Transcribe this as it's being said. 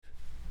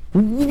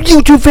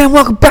YouTube fam,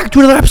 welcome back to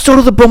another episode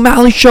of the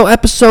Bomali Show,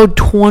 episode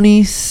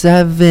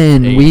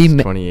 27.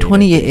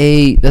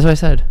 28. That's what I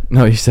said.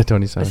 No, you said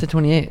 27. I said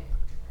 28.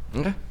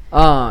 Okay.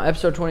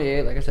 Episode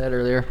 28, like I said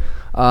earlier.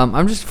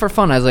 I'm just for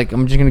fun.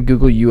 I'm just gonna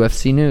Google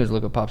UFC news,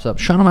 look what pops up.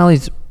 Sean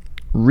O'Malley's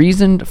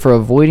reason for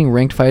avoiding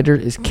ranked fighter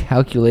is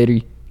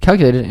calculated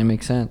and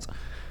makes sense.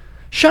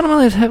 Sean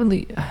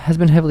O'Malley has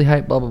been heavily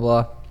hyped. Blah blah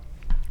blah.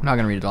 I'm not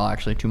gonna read it all.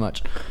 Actually, too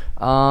much.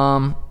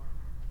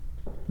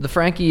 The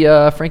Frankie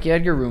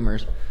Edgar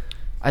rumors.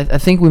 I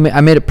think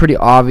I made it pretty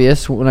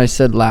obvious when I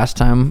said last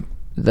time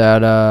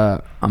that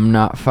I'm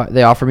not.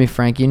 They offered me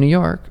Frankie in New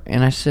York,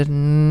 and I said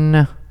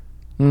no,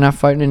 I'm not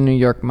fighting in New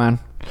York, man.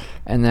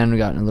 And then we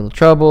got in a little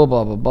trouble.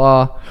 Blah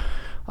blah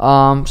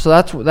blah.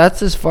 So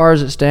that's as far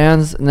as it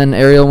stands. And then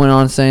Ariel went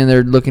on saying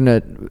they're looking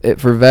at it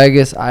for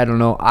Vegas. I don't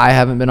know. I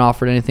haven't been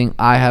offered anything.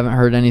 I haven't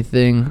heard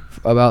anything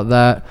about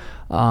that.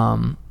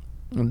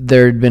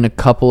 There'd been a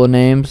couple of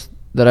names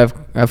that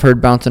I've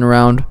heard bouncing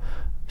around,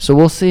 so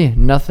we'll see.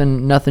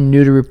 Nothing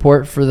new to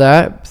report for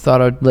that.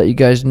 Thought I'd let you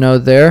guys know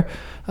there.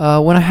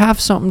 When I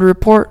have something to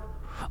report,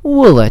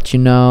 we'll let you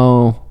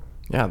know.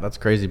 Yeah, that's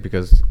crazy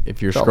because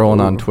if you're scrolling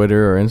on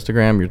Twitter or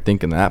Instagram, you're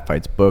thinking that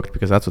fight's booked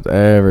because that's what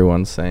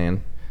everyone's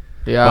saying.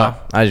 Yeah,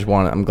 but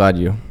I'm glad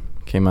you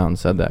came out and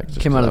said that.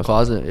 Came out of the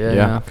closet.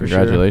 Yeah, for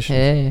congratulations. Sure.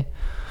 Hey,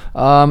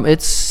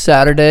 it's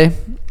Saturday.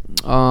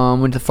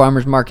 Went to the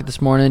farmer's market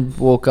this morning.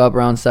 Woke up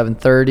around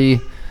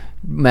 7:30.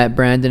 Met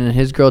Brandon and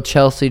his girl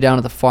Chelsea down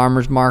at the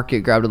farmer's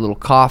market. Grabbed a little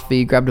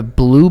coffee. Grabbed a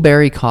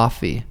blueberry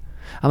coffee.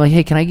 I'm like,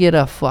 hey, can I get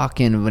a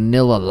fucking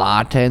vanilla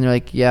latte? And they're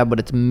like, yeah, but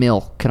it's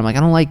milk. And I'm like, I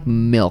don't like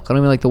milk. I don't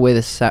even like the way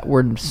the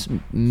word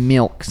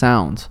milk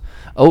sounds.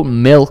 Oat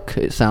milk,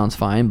 it sounds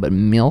fine, but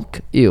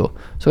milk, ew.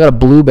 So I got a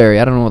blueberry.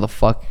 I don't know what the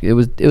fuck it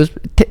was. It was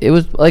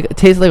like, it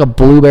tasted like a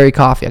blueberry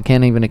coffee. I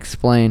can't even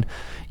explain,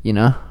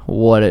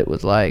 what it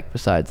was like.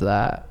 Besides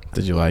that,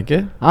 did you like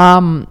it?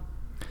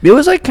 It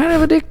was like kind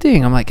of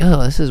addicting. I'm like,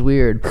 oh, this is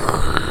weird.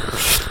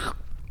 Oh,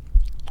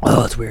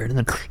 it's weird.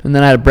 And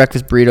then I had a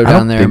breakfast burrito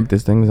down there. I don't think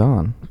this thing's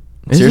on.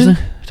 Seriously?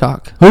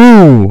 Talk.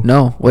 Ooh.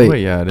 No, wait. Oh,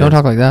 yeah, don't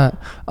talk like that.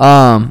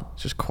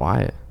 It's just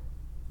quiet.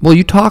 Well,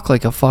 you talk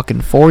like a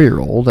fucking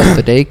 4-year-old at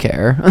the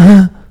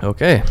daycare.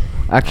 Okay.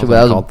 Actually,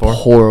 that was a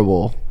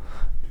horrible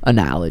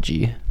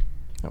analogy.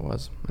 That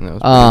was. And that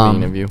was pretty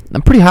mean of you.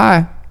 I'm pretty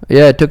high.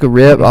 Yeah, I took a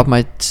rip off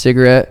my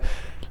cigarette.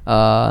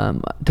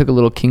 Took a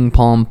little King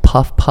Palm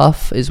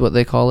puff is what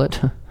they call it.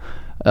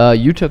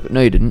 You took?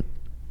 No, you didn't.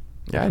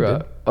 Yeah, I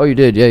did. Oh, you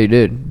did. Yeah, you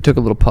did. Took a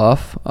little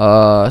puff.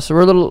 So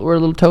we're a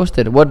little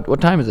toasted.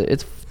 What time is it?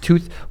 It's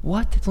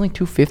what? It's only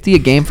 2:50. A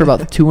game for about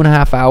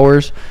 2.5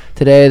 hours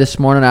today. This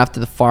morning after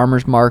the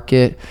farmers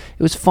market.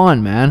 It was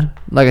fun, man.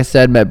 Like I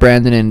said, met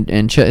Brandon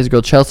and his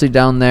girl Chelsea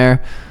down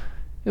there.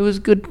 It was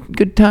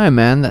good time,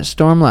 man. That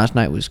storm last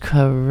night was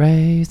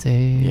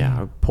crazy.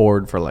 Yeah, I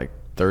poured for like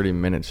 30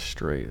 minutes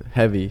straight.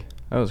 Heavy.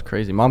 That was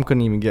crazy. Mom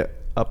couldn't even get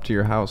up to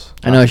your house.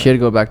 I know. She had to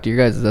go back to your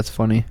guys'. That's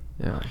funny.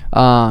 Yeah.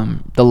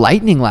 The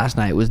lightning last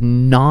night was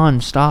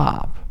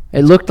non-stop.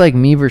 It looked like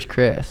me versus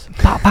Chris.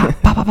 Pop, pop,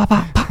 pop, pop,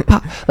 pop, pop,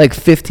 pop. Like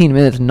 15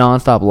 minutes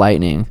non-stop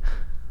lightning.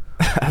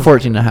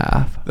 14 and a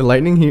half. The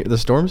lightning here, the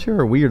storms here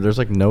are weird. There's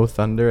like no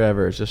thunder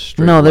ever. It's just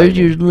straight. No, there's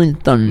lightning. usually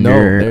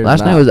thunder. No,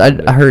 last night was.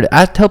 I heard.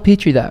 I tell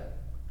Petrie that.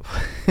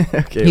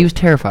 Okay. He was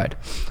terrified.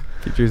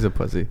 Petrie's a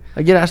pussy.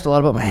 I get asked a lot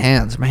about my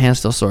hands. My hand's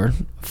still sore.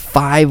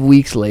 5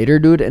 weeks later,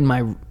 dude,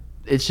 and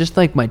it's just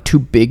like my two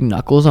big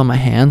knuckles on my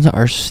hands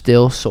are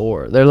still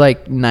sore. They're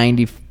like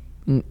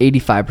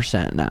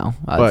 85% now,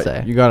 I'd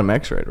say. You got them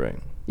x-rayed, right?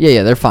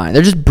 Yeah, they're fine.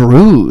 They're just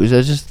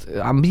bruised.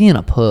 I'm being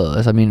a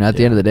puss. I mean, at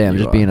the end of the day, I'm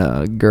just being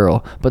a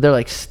girl. But they're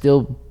like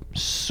still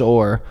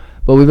sore.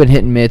 But we've been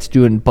hitting mitts,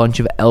 doing a bunch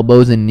of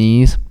elbows and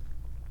knees,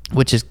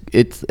 which is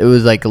it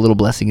was like a little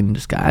blessing in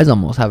disguise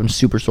almost, having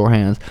super sore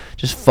hands.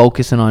 Just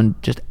focusing on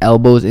just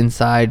elbows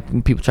inside.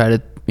 And people try to,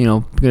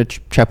 gonna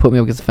try to put me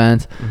up against the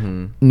fence.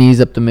 Mm-hmm.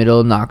 Knees up the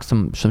middle, knock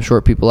some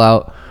short people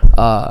out.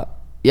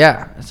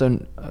 Yeah,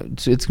 so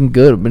it's been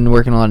good. I've been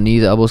working a lot of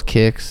knees, elbows,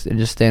 kicks, and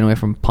just staying away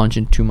from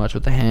punching too much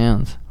with the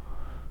hands.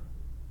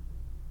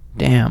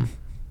 Damn,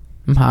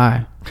 I'm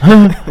high.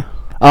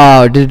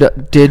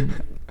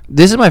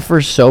 This is my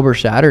first sober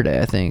Saturday,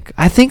 I think.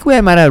 I think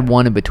we might have had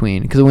one in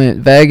between because we went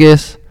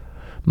Vegas,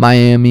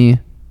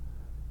 Miami,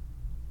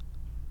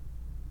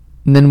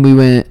 and then we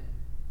went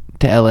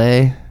to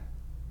LA,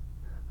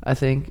 I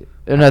think.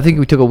 And I think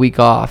we took a week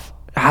off.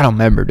 I don't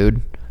remember,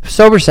 dude.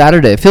 Sober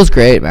Saturday. It feels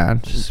great, man.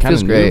 It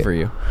feels great. New for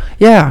you.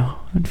 Yeah,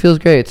 it feels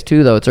great. It's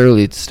 2, though. It's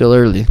early. It's still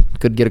early.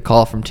 Could get a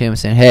call from Tim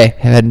saying, hey,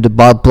 heading to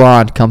Bob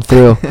Blonde. Come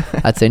through.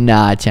 I'd say,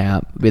 nah,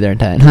 champ. Be there in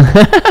 10. No,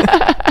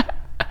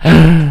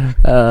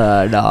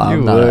 I'm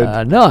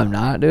not. No, I'm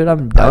not, dude.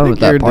 I'm done with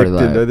that part of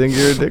life. I think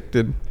you're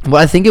addicted.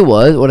 What I think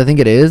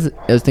it is,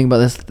 I was thinking about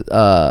this,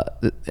 I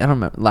don't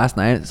remember, last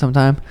night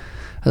sometime.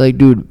 I was like,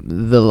 dude,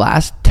 the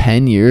last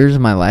 10 years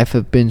of my life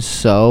have been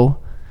so,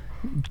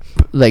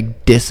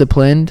 like,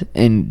 disciplined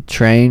and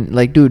trained.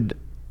 Like, dude,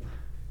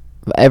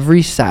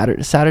 Every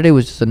Saturday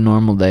was just a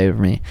normal day for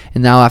me.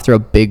 And now after a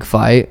big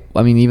fight,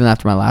 I mean, even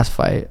after my last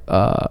fight,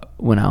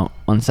 went out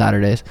on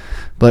Saturdays.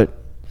 But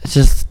it's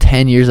just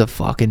 10 years of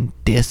fucking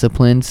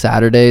discipline.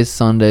 Saturdays,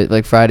 Sundays,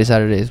 like Friday,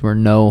 Saturdays were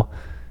no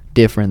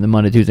different than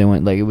Monday, Tuesday,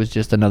 Wednesday. Like, it was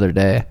just another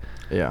day.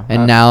 Yeah.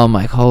 And now I'm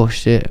like, oh,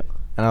 shit.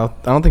 And I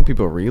don't think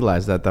people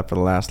realize that for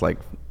the last, like,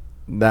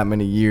 that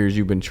many years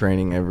you've been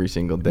training every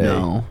single day.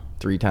 No.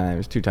 2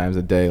 times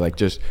a day, like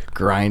just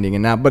grinding.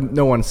 And now, but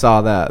no one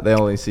saw that. They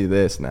only see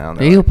this now.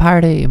 You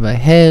party. I'm like,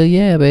 hell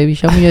yeah, baby.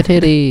 Show me your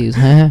titties.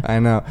 I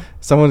know.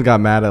 Someone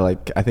got mad at,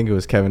 like, I think it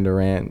was Kevin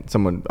Durant.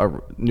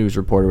 A news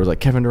reporter was like,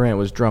 Kevin Durant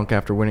was drunk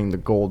after winning the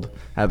gold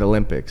at the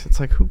Olympics. It's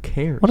like, who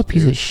cares? What a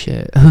piece of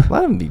shit.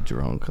 Let him be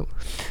drunk.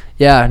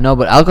 Yeah, no,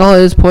 but alcohol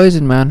is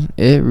poison, man.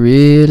 It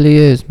really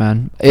is,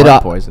 man.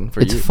 Fun poison for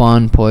you. It's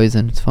fun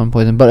poison.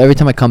 But every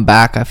time I come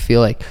back, I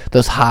feel like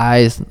those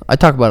highs. I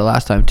talked about it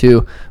last time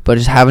too, but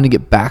just having to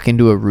get back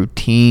into a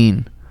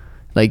routine.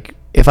 Like,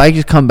 if I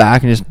just come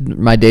back and just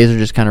my days are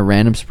just kind of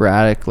random,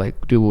 sporadic,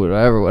 like do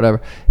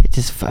whatever.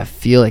 I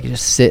feel like I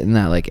just sit in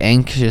that like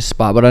anxious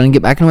spot. But I didn't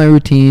get back into my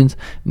routines.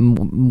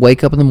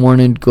 Wake up in the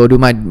morning, go do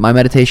my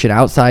meditation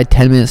outside,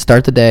 10 minutes,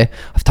 start the day.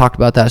 I've talked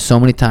about that so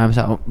many times.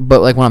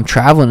 But like when I'm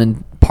traveling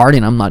and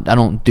partying, I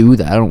don't do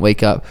that. I don't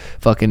wake up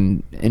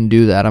fucking and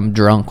do that. I'm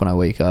drunk when I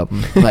wake up.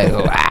 I'm like,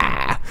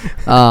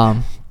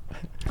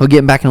 but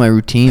getting back into my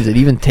routines, it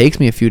even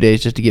takes me a few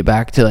days just to get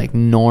back to like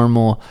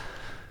normal,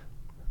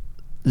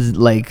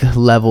 like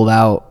leveled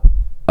out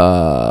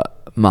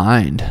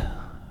mind.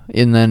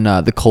 And then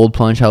the cold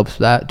plunge helps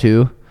that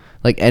too.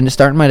 Like, and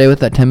starting my day with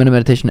that 10-minute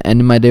meditation,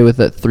 ending my day with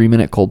that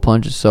 3-minute cold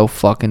plunge is so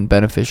fucking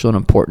beneficial and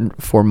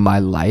important for my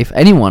life.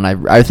 Anyone,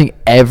 I think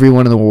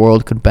everyone in the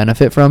world could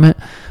benefit from it,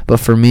 but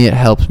for me, it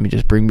helps me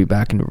just bring me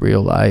back into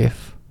real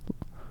life.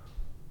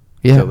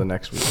 Yeah. Until the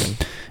next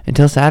weekend.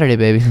 Until Saturday,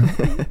 baby.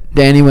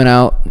 Danny went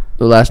out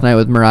last night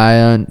with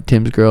Mariah and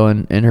Tim's girl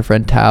and her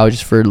friend Tao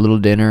just for a little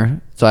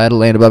dinner. So I had to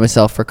land by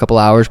myself for a couple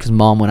hours because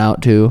Mom went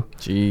out too.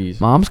 Jeez.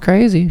 Mom's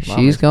crazy.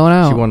 She's going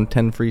out. She won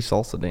 10 free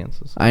salsa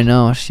dances. I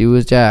know. She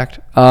was jacked.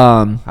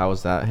 How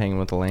was that hanging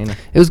with Elena?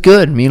 It was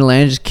good. Me and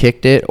Elena just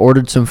kicked it.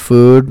 Ordered some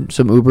food,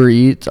 some Uber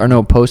Eats. Or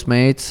no,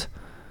 Postmates.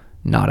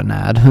 Not an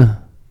ad.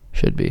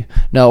 Should be.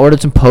 No,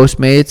 ordered some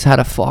Postmates. Had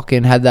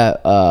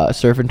that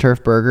surf and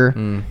turf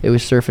burger. It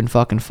was surf and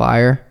fucking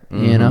fire.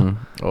 Mm-hmm. You know?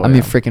 Oh, I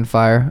mean, freaking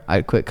fire.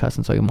 I quit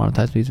cussing so I can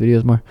monetize these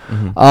videos more.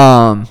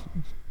 Mm-hmm.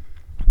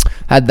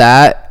 Had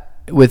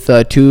that with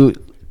 2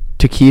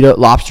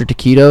 lobster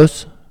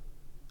taquitos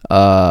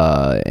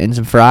and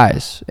some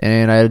fries.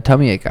 And I had a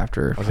tummy ache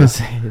after. I was gonna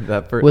say,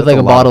 with like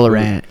a bottle of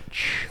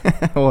ranch.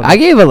 I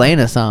gave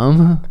Elena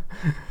some.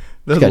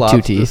 She's got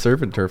 2 teeth. The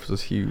surf and turf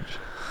was huge.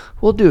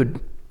 Well,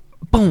 dude,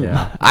 boom.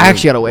 Yeah, I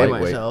actually got to weigh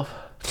myself.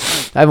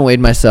 I haven't weighed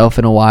myself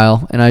in a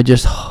while, and I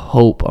just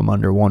hope I'm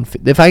under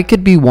 150. If I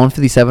could be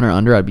 157 or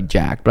under, I'd be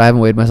jacked. But I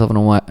haven't weighed myself in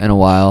a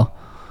while.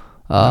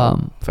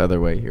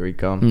 Featherweight, here we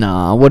come.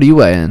 Nah, what are you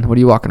weighing? What are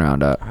you walking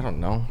around at? I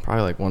don't know.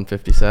 Probably like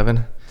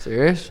 157.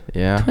 Serious?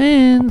 Yeah.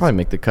 Twins. I'll probably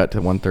make the cut to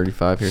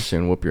 135 here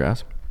soon. Whoop your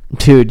ass.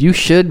 Dude, you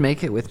should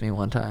make it with me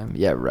one time.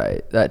 Yeah,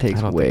 right. That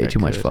takes way too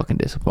much fucking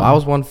discipline. Well, I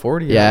was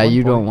 140. Yeah,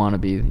 you don't want to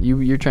be.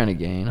 You're trying to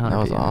gain. That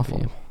was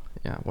awful.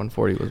 Yeah,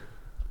 140 was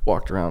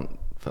walked around.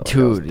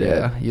 Dude,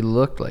 yeah, you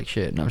looked like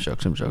shit. No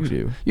jokes, some jokes.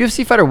 You do.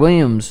 UFC fighter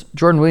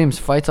Jordan Williams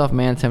fights off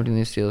man attempting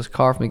to steal his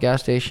car from the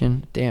gas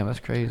station. Damn, that's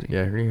crazy.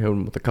 Yeah, he hit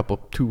him with a couple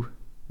 2,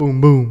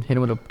 boom, boom. Hit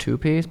him with a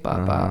 2-piece,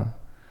 bop,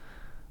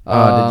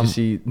 bop. Did you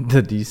see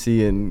the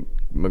DC and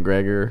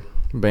McGregor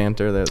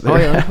banter? Oh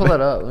yeah, let me pull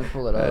that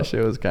up. That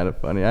shit was kind of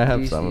funny. I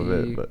have DC, some of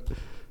it, but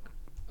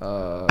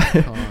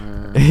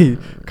Conor.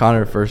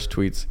 Conor first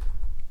tweets,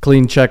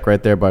 "Clean check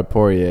right there by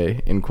Poirier,"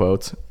 in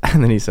quotes,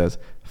 and then he says,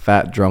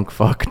 "Fat drunk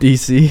fuck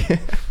DC."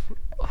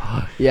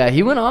 Yeah,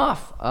 he went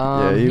off.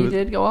 He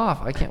did go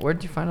off. Where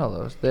did you find all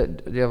those? Do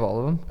you have all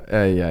of them?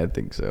 Yeah, I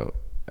think so.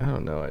 I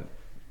don't know.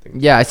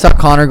 Yeah, I saw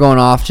Conor going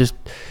off. Just,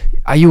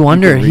 you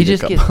wonder, he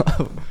just gets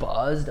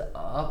buzzed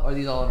up. Are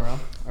these all in a row?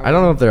 I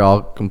don't know if they're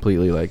all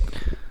completely like.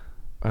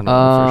 I don't know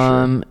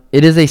for sure.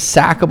 It is a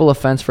sackable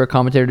offense for a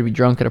commentator to be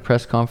drunk at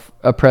press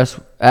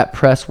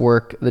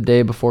work the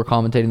day before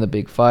commentating the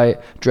big fight.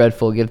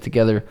 Dreadful. Get it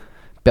together.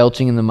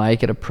 Belching in the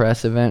mic at a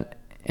press event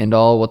and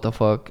all. What the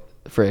fuck,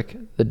 frick?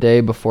 The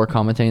day before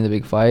commentating the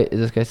big fight. Is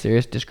this guy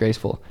serious?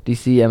 Disgraceful.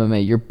 DC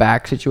MMA. Your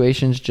back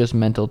situation's just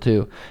mental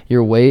too.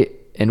 Your weight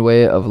and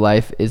way of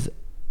life is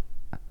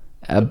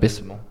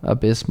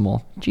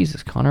abysmal.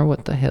 Jesus, Conor,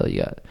 what the hell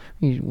you got?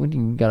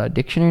 You got a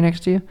dictionary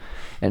next to you?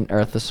 Or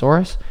a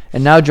thesaurus?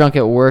 And now drunk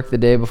at work the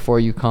day before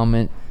you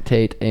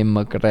commentate a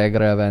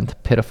McGregor event.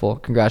 Pitiful.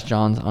 Congrats,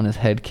 Johns, on his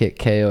head kick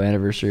KO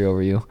anniversary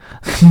over you.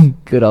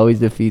 Good always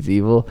defeats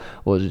evil.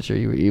 Wasn't sure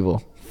you were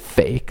evil.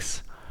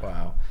 Fakes.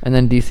 Wow. And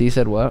then DC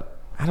said what?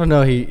 I don't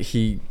know.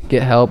 He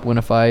get help, win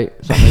a fight,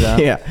 something like that.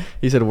 Yeah.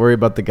 He said worry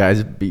about the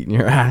guys beating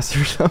your ass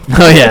or something.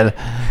 Oh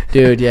yeah,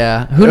 dude.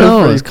 Yeah. Who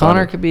knows?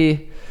 Conor could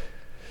be.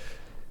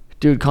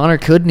 Dude, Conor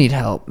could need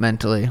help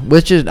mentally,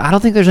 which is, I don't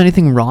think there's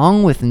anything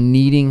wrong with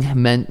needing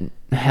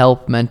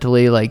help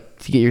mentally, like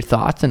to get your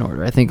thoughts in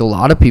order. I think a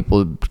lot of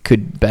people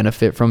could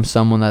benefit from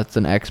someone that's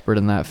an expert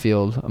in that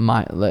field.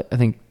 I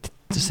think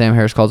Sam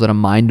Harris calls it a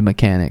mind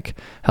mechanic.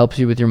 Helps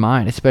you with your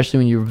mind, especially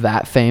when you're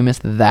that famous,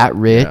 that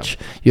rich.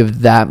 Yeah. You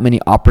have that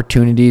many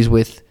opportunities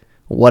with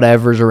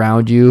whatever's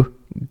around you,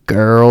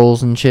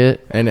 girls and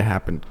shit. And it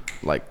happened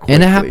like quickly.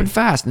 And it happened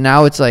fast.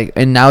 Now it's like,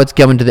 and now it's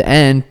coming to the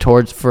end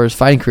for his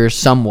fighting career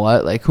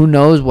somewhat. Like, who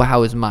knows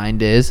how his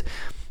mind is.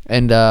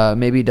 And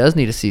maybe he does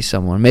need to see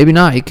someone. Maybe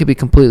not. He could be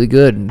completely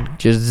good and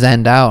just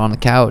zenned out on the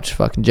couch,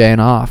 fucking jaying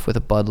off with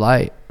a Bud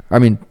Light.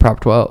 Prop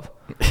 12.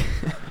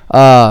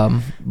 But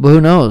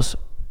who knows?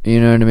 You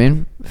know what I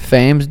mean?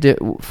 Fames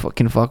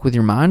can fuck with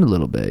your mind a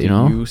little bit, you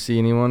know? Do you see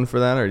anyone for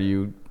that, or do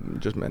you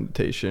just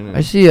meditation?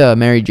 I see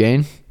Mary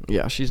Jane.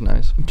 Yeah, she's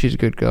nice. She's a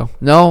good girl.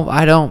 No,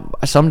 I don't.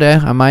 Someday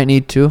I might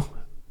need to.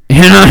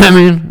 You know what I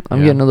mean?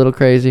 I'm getting a little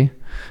crazy.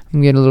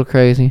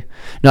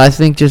 No, I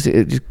think just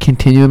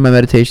continuing my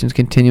meditations,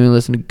 continuing to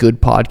listen to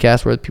good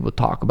podcasts where people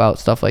talk about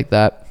stuff like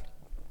that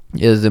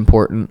is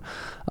important.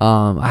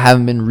 I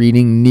haven't been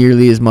reading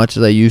nearly as much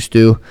as I used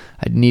to.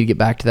 I need to get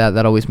back to that.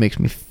 That always makes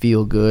me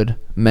feel good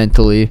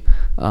mentally.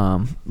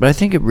 But I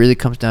think it really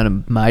comes down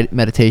to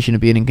meditation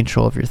and being in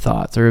control of your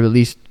thoughts, or at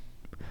least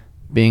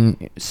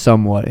being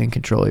somewhat in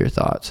control of your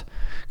thoughts.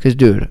 Because,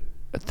 dude,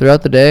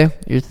 throughout the day,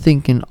 you're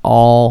thinking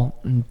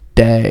all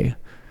day.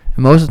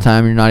 And most of the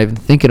time, you're not even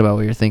thinking about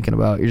what you're thinking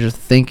about. You're just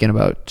thinking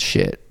about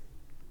shit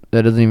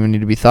that doesn't even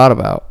need to be thought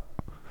about.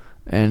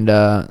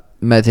 And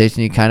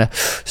meditation, you kind of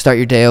start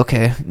your day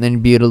okay, and then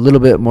be a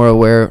little bit more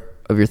aware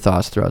of your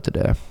thoughts throughout the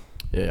day.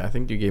 Yeah, I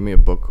think you gave me a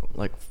book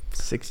like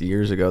 6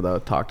 years ago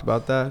that talked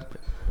about that.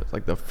 It's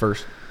like the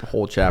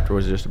whole chapter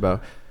was just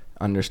about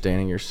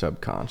understanding your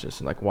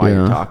subconscious and like why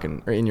you're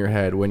talking or in your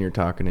head when you're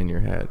talking in your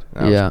head.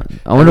 I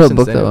wonder what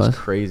book that was.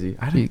 Crazy.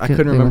 I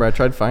couldn't remember. I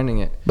tried finding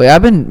it. But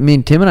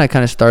Tim and I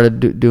kind of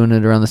started doing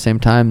it around the same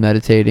time,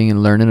 meditating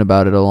and learning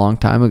about it a long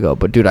time ago.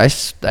 But dude, I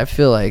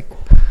feel like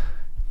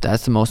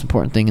that's the most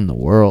important thing in the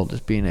world,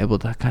 is being able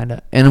to kind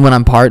of, and when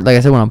I'm like I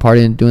said, when I'm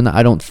partying and doing that,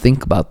 I don't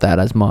think about that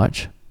as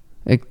much.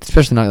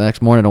 Especially not the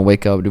next morning. I don't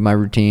wake up, do my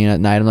routine at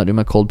night. I'm not doing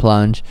my cold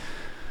plunge.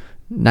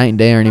 Night and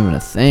day aren't even a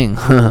thing.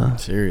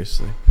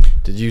 Seriously.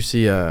 Did you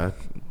see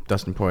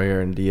Dustin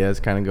Poirier and Diaz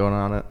kind of going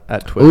on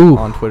at Twitter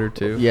on Twitter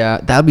too? Yeah,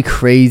 that'd be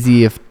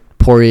crazy if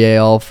Poirier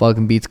all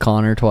fucking beats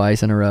Conor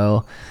twice in a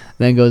row,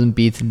 then goes and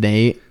beats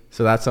Nate.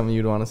 So that's something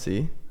you'd want to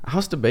see? I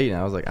was debating.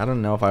 I was like, I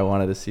don't know if I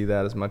wanted to see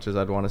that as much as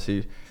I'd want to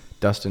see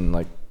Dustin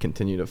like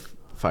continue to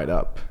fight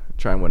up,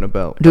 try and win a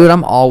belt. Dude,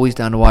 I'm always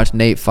down to watch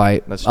Nate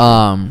fight. That's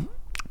true.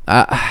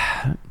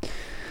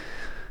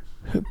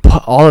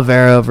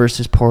 Oliveira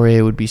versus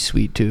Poirier would be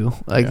sweet too.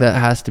 That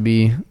has to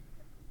be.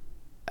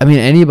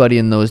 Anybody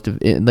in those,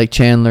 like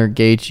Chandler,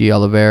 Gaethje,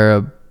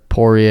 Oliveira,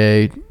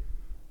 Poirier,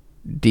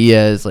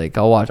 Diaz. Like,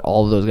 I'll watch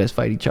all of those guys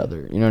fight each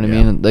other. You know what I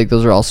mean? Like,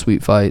 those are all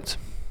sweet fights.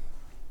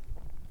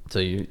 So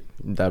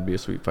that'd be a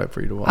sweet fight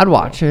for you to watch. I'd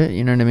watch it.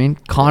 You know what I mean?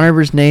 Conor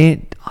versus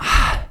Nate.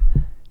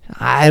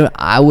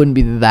 I wouldn't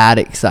be that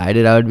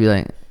excited. I would be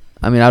like,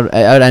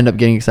 I'd end up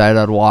getting excited.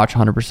 I'd watch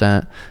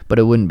 100%, but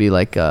it wouldn't be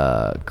like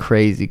a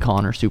crazy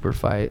Conor super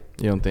fight.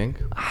 You don't think?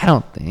 I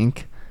don't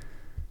think.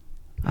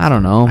 I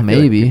don't know.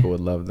 Maybe like people would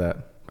love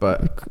that,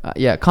 but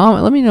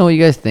comment. Let me know what you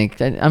guys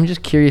think. I'm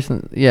just curious.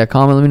 Yeah,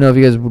 comment. Let me know if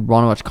you guys would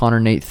want to watch Conor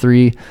Nate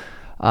 3,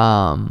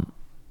 or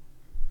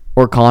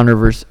Conor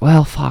versus.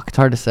 Well, fuck, it's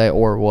hard to say.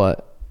 Or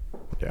what?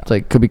 Yeah. It's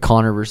like could be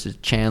Conor versus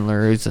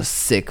Chandler. It's a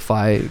sick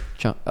fight.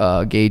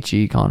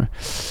 Gaethje, Conor.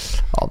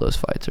 All those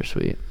fights are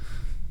sweet.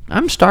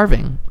 I'm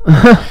starving.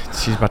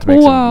 She's about to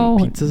make some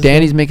pizzas.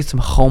 Danny's making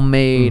some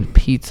homemade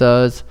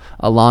pizzas.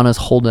 Alana's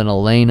holding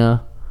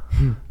Elena.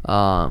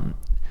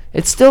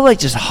 It's still like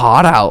just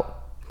hot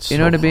out. You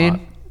know what I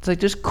mean? It's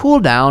like just cool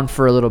down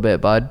for a little bit,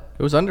 bud.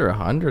 It was under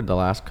 100 the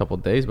last couple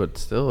of days, but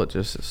still, it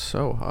just is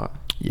so hot.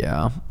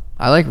 Yeah.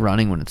 I like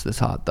running when it's this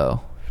hot,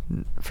 though,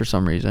 for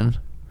some reason.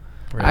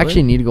 Really? I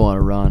actually need to go on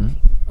a run.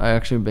 I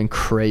actually have been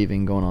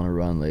craving going on a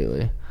run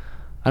lately.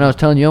 I know I was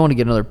telling you I want to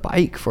get another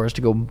bike for us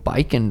to go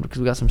biking because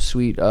we got some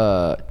sweet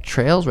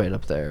trails right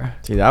up there.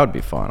 See, that would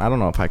be fun. I don't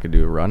know if I could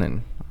do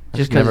running. I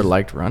just never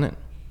liked running.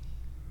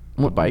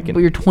 Biking. But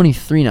you're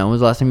 23 now. When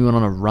was the last time you went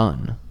on a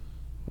run?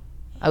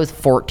 I was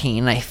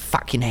 14 and I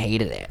fucking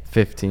hated it.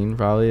 15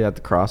 probably at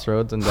the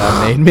crossroads and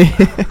Dad made me.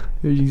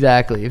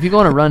 Exactly. If you go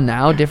on a run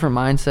now, different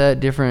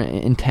mindset,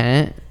 different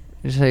intent.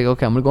 Just like,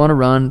 okay, I'm going to go on a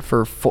run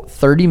for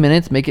 30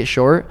 minutes, make it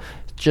short.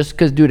 Just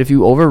because, dude, if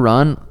you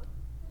overrun,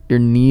 your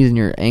knees and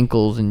your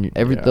ankles and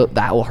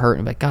that will hurt.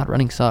 And be like, God,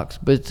 running sucks.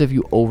 But it's if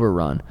you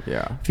overrun.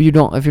 Yeah. If you're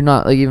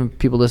not, like even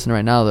people listening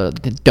right now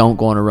that don't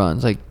go on a run.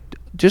 It's like,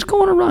 just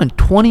go on a run,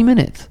 20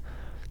 minutes.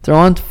 Throw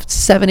on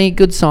 7-8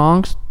 good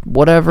songs,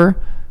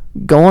 whatever.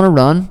 Go on a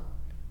run.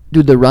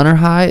 Dude, the runner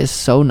high is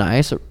so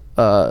nice.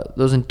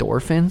 Those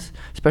endorphins,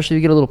 especially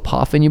if you get a little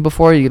puff in you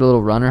before, you get a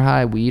little runner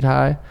high, weed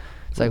high.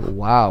 It's like,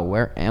 wow,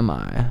 where am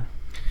I?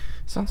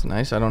 Sounds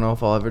nice. I don't know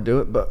if I'll ever do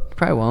it, but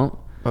probably won't.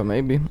 But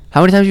maybe.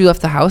 How many times you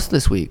left the house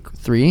this week?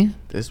 3?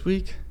 This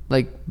week?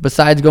 Like,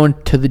 besides going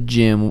to the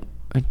gym,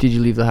 did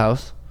you leave the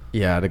house?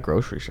 Yeah, at a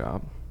grocery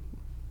shop.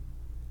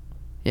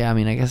 Yeah, I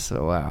mean, I guess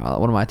so. Wow.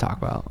 What am I talking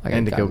about?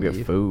 And to go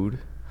get food.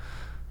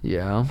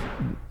 Yeah,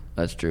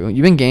 that's true.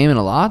 You've been gaming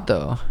a lot,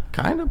 though.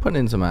 Kind of putting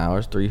in some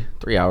hours. 3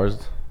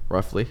 hours,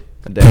 roughly,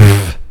 a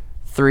day.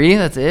 3?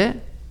 That's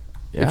it?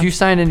 Yeah. If you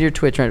signed into your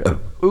Twitch right now.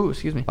 Ooh,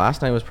 excuse me.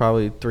 Last night was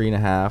probably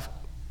 3.5.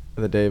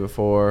 The day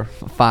before.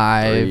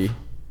 5. 3.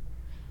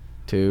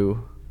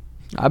 2.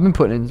 I've been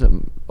putting in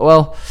some.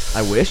 Well,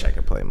 I wish I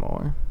could play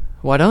more.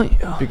 Why don't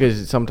you?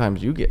 Because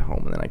sometimes you get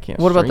home and then I can't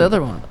What about the stream.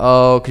 other one?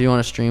 Oh, because you want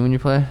to stream when you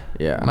play?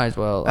 Yeah. Might as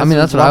well. I mean,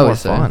 that's what I always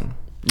say. Fun.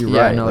 You're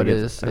Yeah, right. no, like it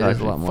is. It's It is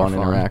actually a lot more fun.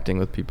 interacting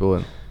with people.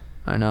 And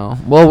I know.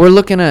 Well, we're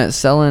looking at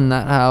selling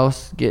that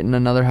house, getting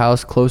another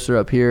house closer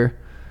up here.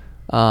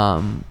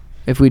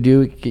 If we do,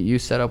 we could get you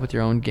set up with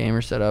your own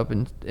gamer setup,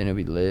 and it'll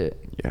be lit.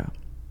 yeah,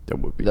 that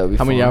would be. That would be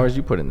How many fun. hours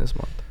you put in this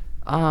month?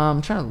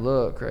 I'm trying to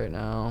look right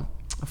now.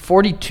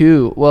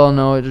 42. Well,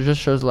 no, it just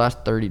shows the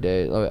last 30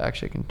 days. Oh,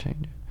 actually, I can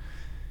change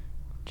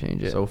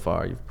it. So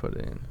far, you've put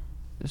in.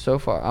 So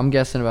far, I'm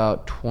guessing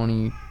about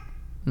 20.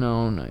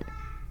 No,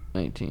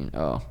 19.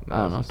 Oh, I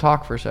don't know. it's-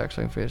 Talk for a sec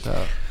so I can figure this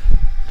out.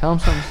 Tell them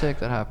something sick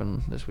that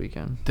happened this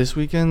weekend. This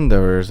weekend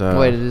there was.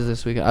 Wait, it is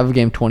this weekend. I've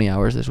gamed 20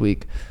 hours this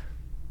week.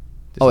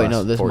 Oh wait, no,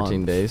 last this 14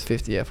 month. days.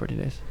 50, yeah, 14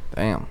 days.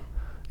 Damn.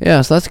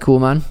 Yeah, so that's cool,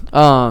 man.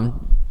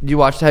 Did you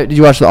watch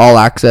the All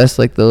Access,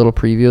 like the little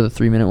preview,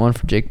 the 3-minute one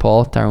for Jake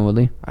Paul, Tyron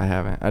Woodley? I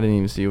haven't. I didn't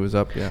even see it was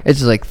up yet. It's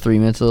just like 3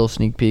 minutes, a little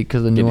sneak peek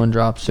because the new one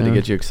drops soon. Did it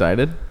get you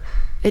excited?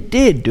 It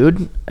did,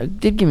 dude. It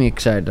did get me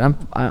excited.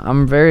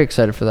 I'm very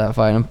excited for that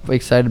fight. I'm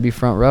excited to be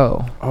front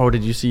row. Oh,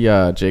 did you see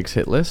Jake's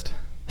hit list?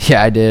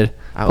 Yeah, I did.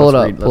 Pull it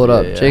up. Pull it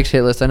up. yeah. Jake's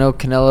hit list. I know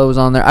Canelo was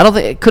on there. I don't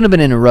think it couldn't have been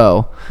in a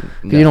row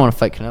because No. you don't want to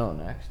fight Canelo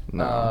next.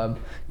 No.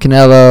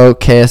 Canelo,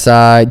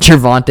 KSI,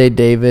 Gervonta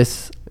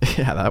Davis.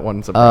 Yeah, that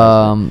one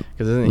surprised me.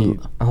 Because isn't he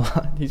a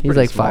lot? He's pretty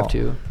like small.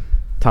 5'2".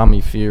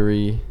 Tommy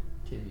Fury.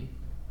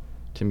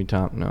 Tommy.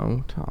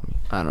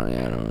 I don't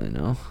really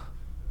know.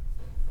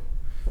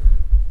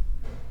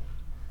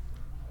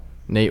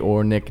 Nate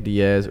Orr, Nick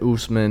Diaz,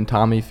 Usman,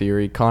 Tommy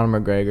Fury, Conor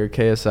McGregor,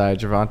 KSI,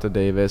 Gervonta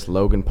Davis,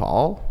 Logan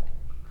Paul.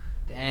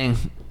 Dang.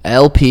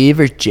 LP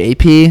versus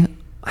JP.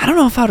 I don't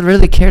know if I would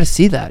really care to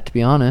see that, to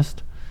be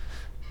honest.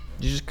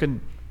 You just could.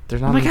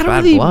 There's not I'm like, enough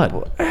I bad don't really.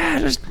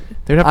 blood.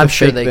 They'd have I'm to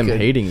sure fake they them could.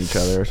 hating each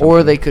other or something.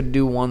 Or they could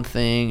do one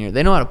thing, or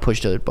they know how to push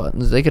each other's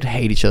buttons. They could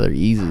hate each other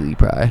easily,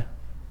 probably.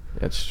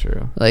 That's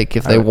true. Like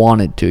if they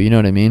wanted to, you know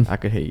what I mean? I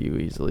could hate you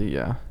easily,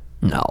 yeah.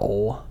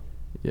 No.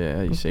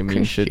 Yeah, you say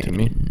mean shit to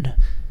me.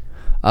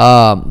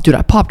 Dude,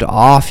 I popped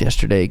off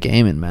yesterday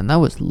gaming, man. That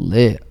was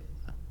lit.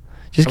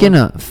 Just getting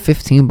a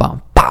 15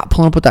 bomb. Bop,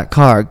 pulling up with that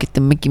car. Get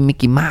the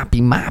Mickey mop.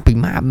 You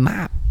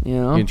know?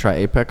 You gonna try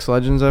Apex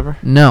Legends ever?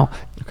 No.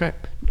 Okay.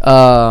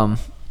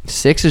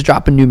 6 is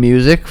dropping new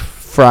music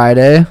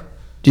Friday.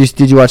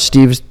 Did you watch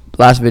Steve's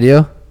last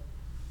video?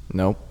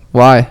 Nope.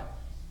 Why?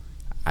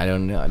 I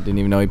don't know. I didn't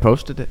even know he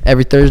posted it.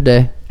 Every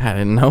Thursday. I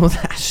didn't know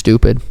that.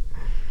 Stupid.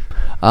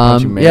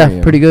 How'd you marry Yeah,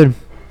 him? pretty good.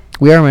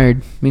 We are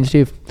married, me and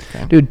Steve.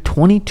 Okay. Dude,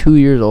 22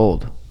 years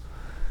old,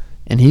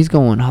 and he's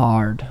going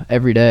hard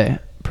every day,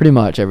 pretty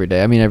much every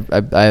day. I mean,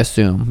 I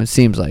assume it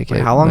seems like Wait,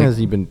 it. how long like has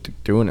he been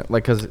doing it?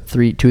 Like, cause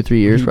 3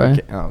 years,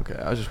 probably. Oh, okay.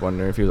 I was just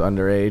wondering if he was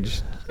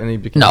underage and he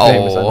became No.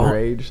 famous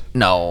underage.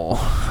 No.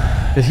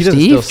 'Cause he doesn't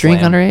Steve still drink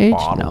slam underage?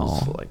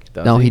 bottles, No. like,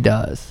 does No, he? he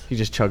does. He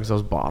just chugs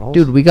those bottles.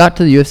 Dude, we got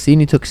to the UFC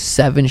and he took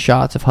 7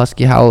 shots of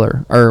Husky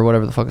Howler or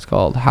whatever the fuck it's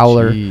called.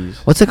 Howler. Jeez.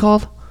 What's it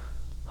called?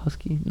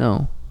 Husky?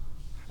 No.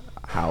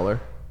 Howler.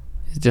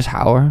 It's just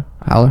Howler.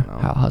 Howler.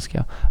 know. Husky.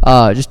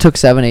 Just took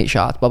 7-8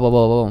 shots. Blah blah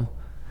blah blah.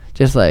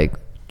 Just like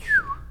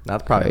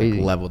That's probably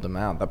Crazy. leveled him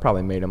out. That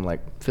probably made him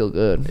like, feel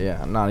good. yeah,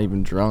 I'm not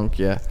even drunk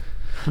yet.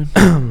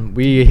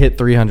 We hit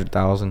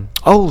 300,000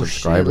 Oh shit,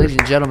 subscribers. ladies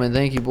and gentlemen,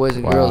 thank you boys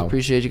and Wow. girls.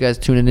 Appreciate you guys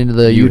tuning into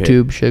the You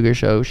YouTube Sugar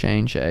Show,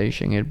 Shane Shay,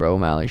 Shingid Bro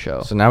Malley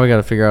Show. So now we got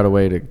to figure out a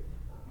way to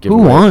give Who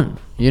away- won?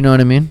 You know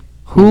what I mean?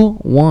 Who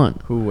won?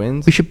 Who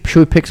wins? Should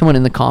we pick someone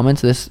in the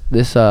comments? This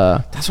That's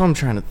what I'm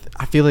trying to.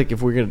 I feel like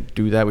if we're gonna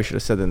do that, we should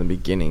have said that in the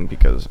beginning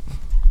because.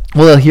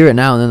 well, they'll hear it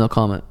now and then they'll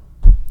comment.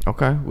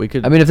 Okay, we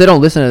could. I mean, if they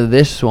don't listen to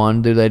this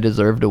one, do they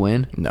deserve to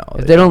win? No,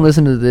 If they don't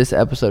listen to this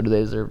episode, do they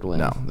deserve to win?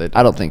 No, they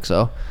I don't think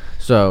so.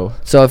 So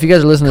So if you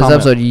guys are listening to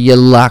this Comment. episode, you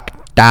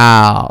lucked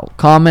out.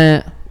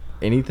 Comment.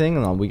 anything,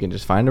 and then we can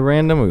just find a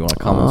random. We want to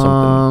comment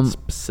Um, something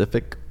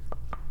specific.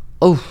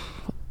 Oh,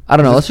 I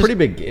don't know. It's Let's a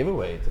pretty just. big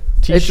giveaway.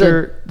 It's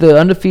T-shirt. the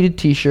undefeated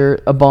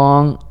T-shirt, a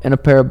bong, and a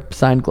pair of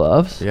signed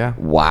gloves. Yeah.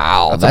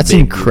 Wow, That's a that's big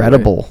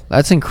incredible. giveaway.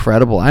 That's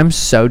incredible. I'm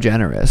so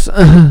generous.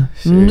 I'm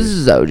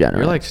Serious. so generous.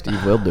 You're like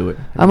Steve will do it.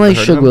 I'm like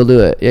Suge will do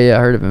it. Yeah, I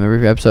heard of him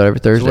every episode, every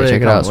Thursday.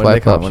 Check it out.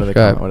 Swipe up, What do they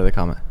subscribe. comment? What do they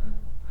comment?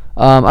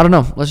 I don't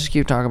know. Let's just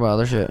keep talking about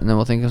other shit, and then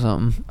we'll think of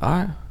something. All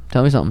right.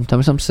 Tell me something. Tell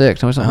me something sick.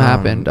 Tell me something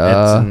happened.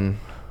 Edson.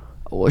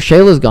 Well,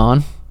 Shayla's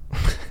gone.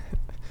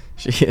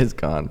 She is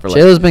gone for like.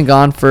 Shayla's been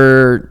gone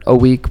for a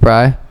week,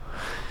 probably.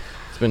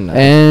 It's been nice.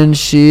 And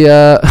she,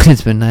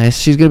 it's been nice.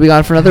 She's gonna be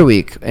gone for another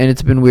week, and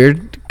it's been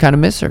weird. Kind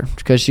of miss her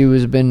because she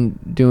was been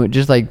doing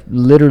just like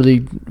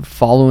literally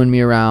following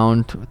me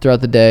around throughout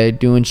the day,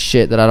 doing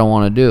shit that I don't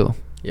want to do.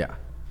 Yeah.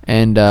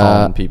 And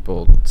calling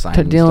people,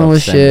 signing dealing stuff,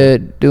 with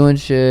shit, doing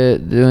shit.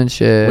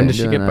 When did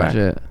she get back?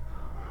 Shit.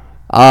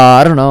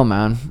 I don't know,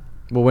 man.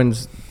 Well,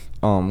 when's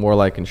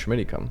Warlike and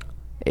Schmitty come?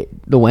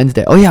 The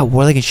Wednesday. Oh yeah,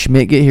 Warlike and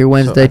Schmidt get here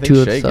Wednesday too.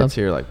 So I think Shay gets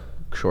here like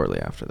shortly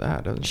after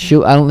that, doesn't she?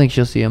 I don't think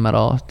she'll see him at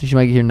all. She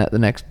might get here the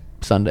next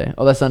Sunday.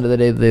 Oh, that's Sunday, the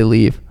day that they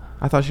leave.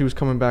 I thought she was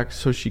coming back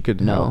so she could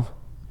No.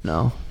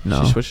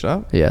 She switched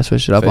up? Yeah,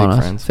 switched it up Fake on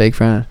friends. us. Fake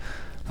friend.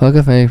 Fuck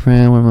a fake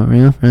friend. We're my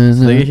real friends.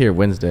 So they get here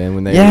Wednesday, and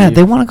when they Yeah, leave,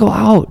 they want to go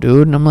out,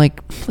 dude. And I'm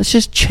like, let's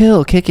just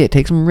chill, kick it,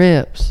 take some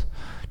rips.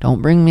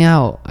 Don't bring me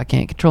out. I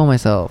can't control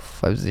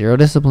myself. I have zero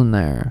discipline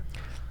there.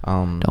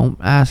 Don't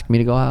ask me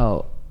to go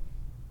out.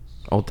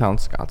 Old Town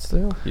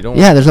Scottsdale? You don't?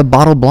 Yeah, there's a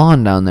Bottled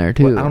Blonde down there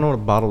too. I don't know what a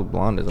Bottled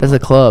Blonde is. There's a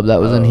club that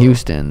was in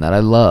Houston that I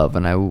love,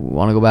 and I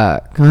want to go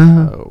back.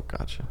 Oh,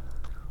 gotcha.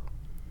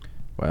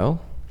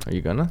 Well, are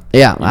you gonna?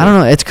 Yeah, I don't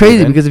know. It's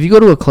crazy because if you go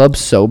to a club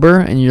sober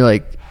and you're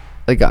like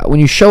when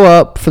you show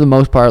up, for the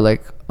most part,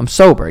 like, I'm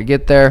sober. I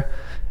get there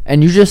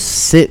and you're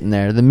just sitting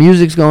there. The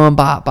music's going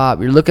bop bop.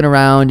 You're looking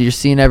around. You're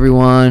seeing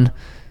everyone,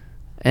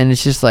 and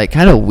it's just like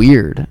kind of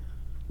weird.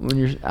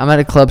 I'm at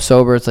a club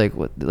sober. It's like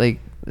what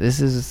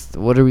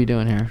are we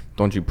doing here?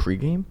 Don't you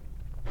pregame?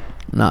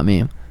 Not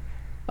me.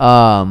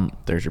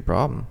 There's your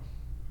problem.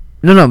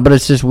 No, but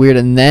it's just weird.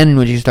 And then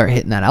when you start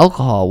hitting that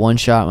alcohol, one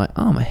shot, I'm like,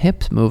 oh, my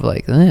hips move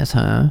like this,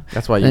 huh?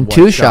 That's why you. Then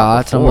two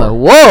shots, I'm like,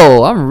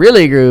 whoa, I'm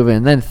really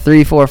grooving. Then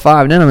 3, 4,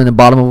 5, and then I'm in the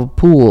bottom of a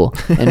pool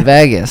in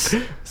Vegas.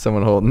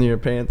 Someone holding your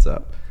pants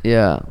up.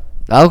 Yeah,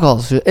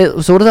 alcohol. So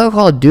what does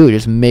alcohol do? It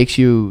just makes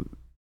you.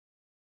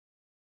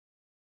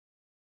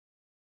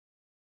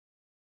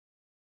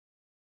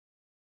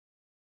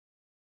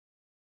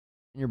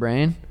 In your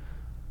brain,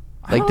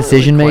 like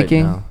decision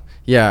making.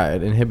 Yeah,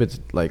 it inhibits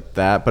like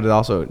that, but it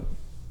also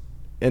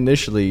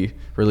initially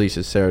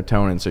releases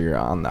serotonin, so you're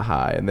on the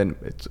high, and then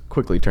it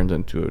quickly turns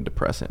into a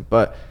depressant.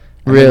 But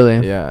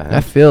really, yeah,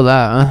 I feel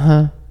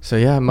that. So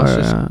yeah, it must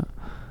just.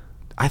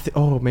 I think.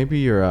 Oh, maybe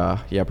you're.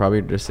 Probably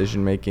your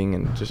decision making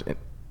and just.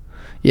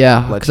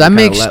 Yeah, because I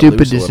make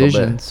stupid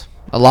decisions.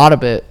 A lot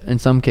of it in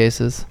some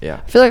cases.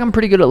 Yeah, I feel like I'm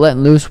pretty good at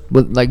letting loose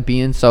with like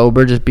being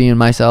sober, just being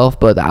myself.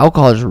 But the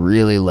alcohol just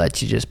really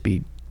lets you just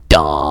be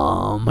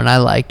dumb, and I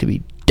like to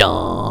be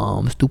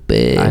dumb,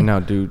 stupid. I know,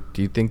 dude.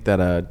 Do you think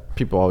that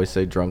people always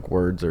say drunk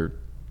words or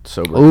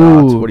sober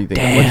thoughts? What do you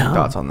think? Damn. What's your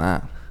thoughts on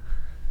that?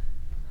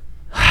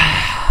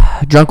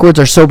 Drunk words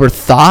are sober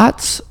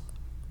thoughts.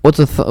 What's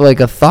a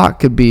thought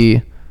could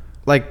be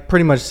like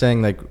pretty much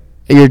saying like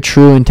your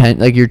true intent,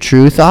 like your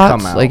true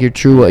thoughts, like your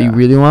true what you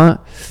really want.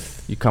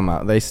 You come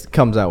out.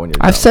 Comes out when you're.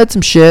 I've said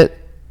some shit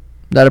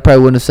that I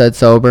probably wouldn't have said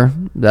sober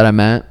that I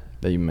meant.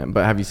 That you meant,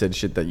 but have you said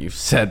shit that you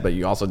said but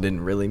you also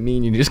didn't really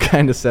mean? You just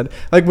kind of said,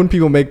 like, when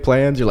people make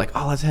plans, you're like,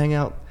 oh, let's hang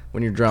out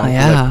when you're drunk. Oh,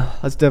 yeah,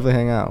 like, let's definitely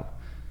hang out.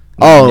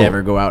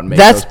 Never go out and make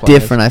that's those plans.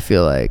 Different. I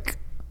feel like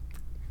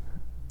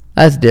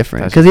that's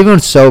different because even when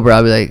sober,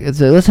 I'll be like,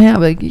 let's hang out.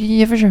 I'll be like,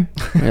 yeah, for sure.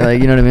 Like,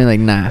 you know what I mean?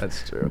 Like, nah.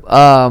 That's true.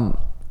 I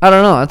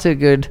don't know. It's a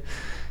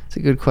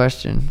good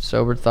question.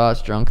 Sober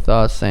thoughts, drunk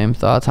thoughts, same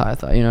thoughts, high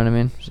thoughts. You know what I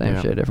mean? Same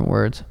shit, different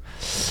words.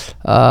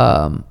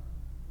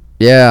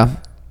 Yeah.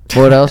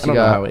 What else you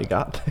got? I don't know how we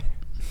got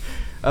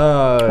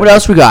there. What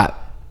else we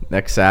got?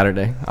 Next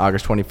Saturday,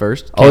 August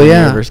 21st. Oh,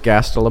 yeah. Versus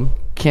Gastelum.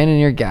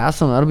 Cannoneer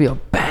Gastelum. That'll be a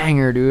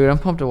banger, dude. I'm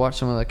pumped to watch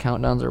some of the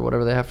countdowns or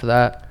whatever they have for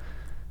that.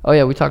 Oh,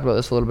 yeah. We talked about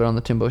this a little bit on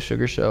the Timbo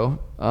Sugar Show.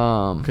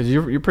 Because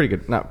you're pretty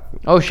good.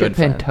 Shit.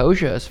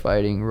 Pantoja is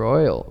fighting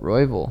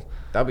Royval.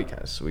 That'd be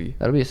kind of sweet.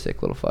 That'll be a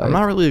sick little fight. I'm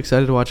not really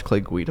excited to watch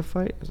Clay Guida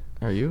fight.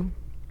 Are you?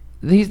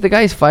 The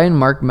guy's fighting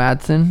Mark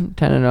Madsen,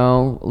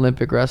 10-0,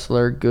 Olympic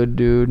wrestler, good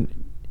dude.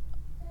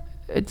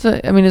 It's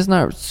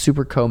not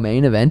super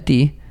co-main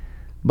eventy,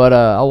 but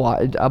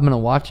I'm gonna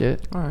watch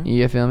it. All right.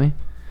 You feel me?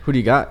 Who do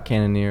you got,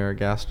 Cannoneer or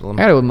Gastelum? I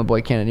got it with my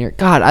boy Cannoneer.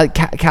 God,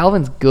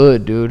 Calvin's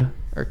good, dude.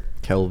 Or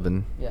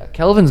Kelvin. Yeah,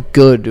 Kelvin's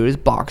good, dude. His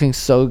boxing's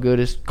so good.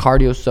 His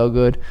cardio's so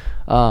good.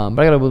 But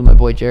I got it with my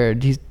boy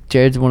Jared.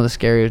 Jared's one of the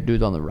scariest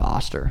dudes on the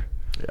roster.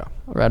 Yeah.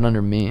 Right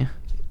under me.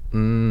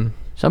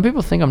 Some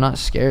people think I'm not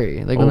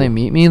scary. Like when they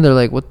meet me, they're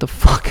like, "What the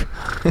fuck?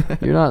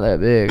 You're not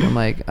that big." I'm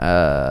like,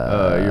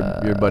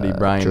 your buddy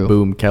Brian true.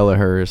 Boom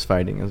Kelleher is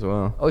fighting as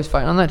well. Oh, he's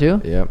fighting on that too?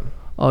 Yep.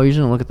 Oh, you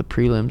shouldn't look at the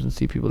prelims and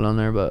see people down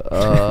there,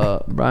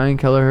 but Brian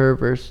Kelleher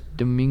versus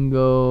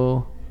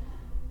Domingo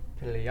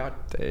Pilate.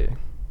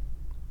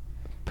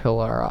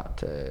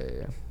 That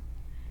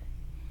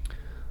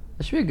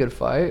should be a good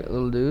fight,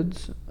 little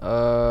dudes.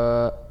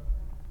 Don't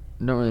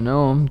really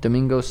know him.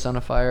 Domingo Son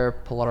of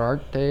Fire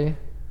Pilarte.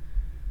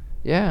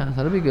 Yeah,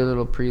 that'll be a good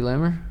little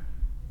prelimmer.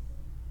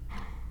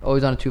 Oh,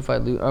 he's on a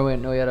 2-fight lose. Oh, wait,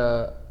 no, he had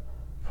a...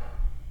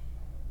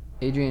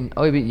 Adrian...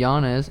 Oh, he beat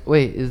Yanez.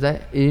 Wait, is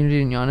that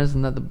Adrian Yanez?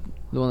 Isn't that the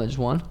one that just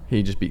won?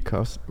 He just beat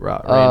Randy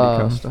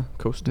Costa.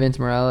 Vince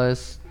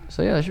Morales.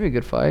 So, yeah, that should be a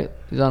good fight.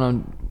 He's on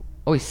a...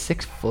 Oh, he's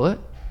 6 foot?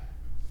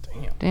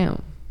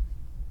 Damn.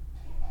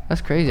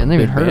 That's crazy. I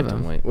never even heard of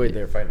him. Wait,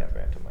 they're fighting at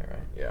bantamweight, right?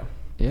 Yeah.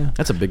 Yeah.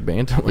 That's a big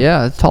bantamweight.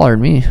 Yeah, it's taller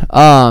than me.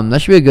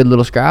 That should be a good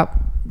little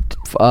scrap.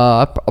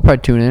 I'll probably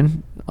tune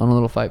in on a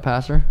little fight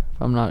passer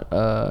if I'm not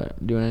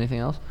doing anything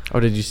else. Oh,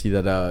 did you see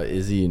that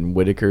Izzy and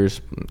Whitaker's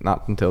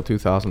not until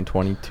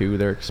 2022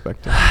 they're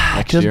expecting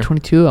next year?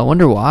 2022. I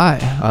wonder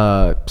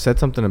why. Said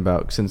something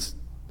about, since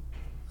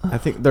I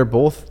think they're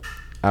both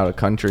out of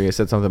country. It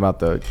said something about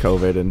the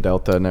COVID and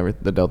Delta and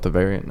the Delta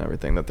variant and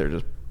everything, that they're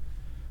just,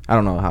 I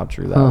don't know how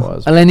true that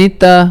was.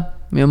 Elenita,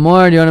 mi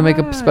amor, do you want to make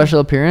a special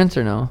appearance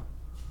or no?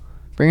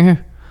 Bring her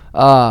here.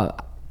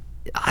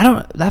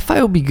 That fight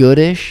will be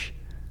goodish.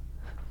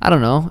 I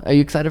don't know. Are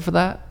you excited for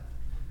that?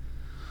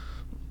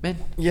 Man.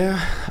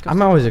 Yeah,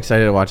 I'm always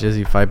excited to watch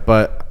Izzy fight,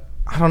 but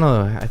I don't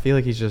know. I feel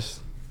like he's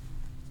just.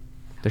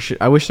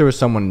 I wish there was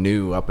someone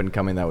new up and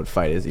coming that would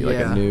fight Izzy,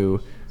 like a new,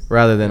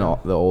 rather than all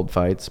the old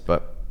fights.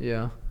 But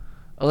yeah,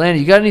 Elena,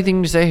 you got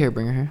anything to say here?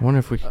 Bring her here. I wonder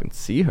if we can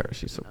see her.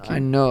 She's so cute. I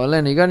know,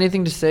 Elena. You got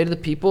anything to say to the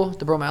people,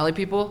 the Bromalley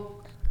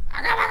people?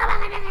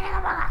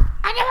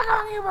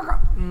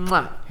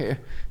 Here.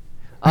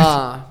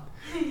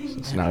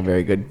 It's not a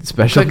very good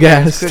special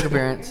guest. Quick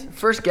appearance.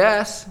 First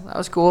guess. That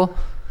was cool.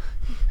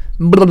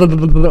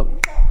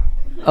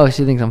 Oh,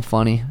 she thinks I'm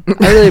funny. I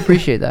really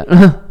appreciate that.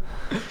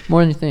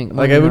 More than you think.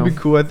 Like, it would be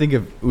cool, I think,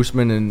 if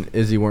Usman and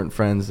Izzy weren't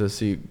friends, to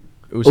see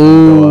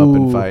Usman go up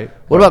and fight.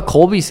 What about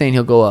Colby saying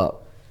he'll go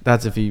up?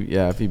 That's if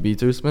he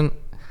beats Usman.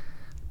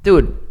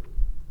 Dude,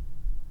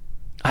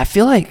 I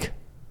feel like,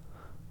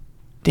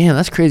 damn,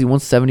 that's crazy.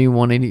 170,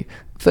 180.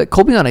 I feel like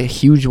Colby's not a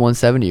huge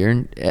 170er,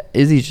 and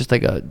Izzy's just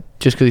like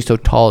just because he's so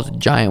tall, is a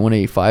giant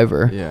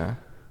 185er. Yeah.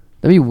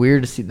 That'd be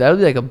weird to see. That would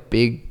be like a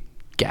big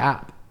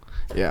gap.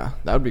 Yeah,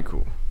 that would be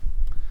cool.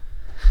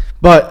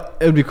 But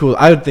it would be cool.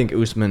 I would think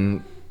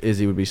Usman,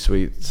 Izzy would be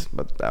sweet,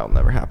 but that'll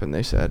never happen,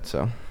 they said,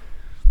 so.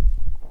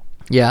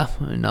 Yeah,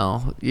 I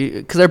know.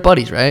 Because they're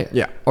buddies, right?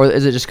 Yeah. Or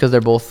is it just because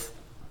they're both?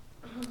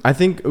 I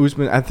think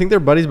they're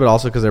buddies, but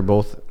also because they're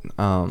both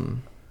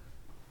of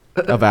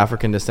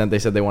African descent. They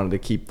said they wanted to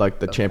keep, like,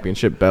 the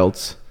championship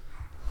belts.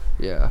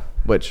 Yeah.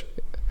 Which.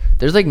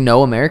 There's, like,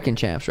 no American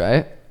champs,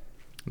 right?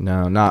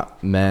 No,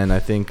 not men. I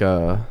think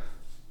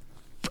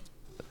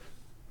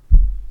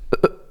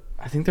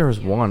there was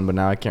one, but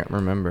now I can't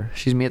remember.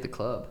 She's me at the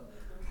club.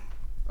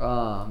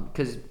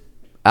 Because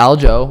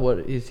Aljo, what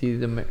is he,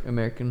 the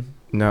American?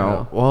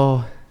 No.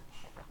 Well,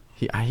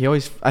 he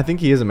always, I think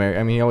he is American.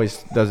 I mean, he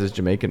always does his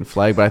Jamaican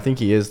flag, but I think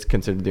he is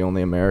considered the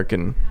only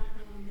American.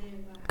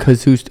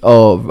 Because who's,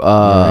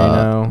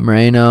 Moreno.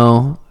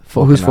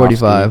 Who's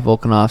 45?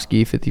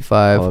 Volkanovski,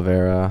 55.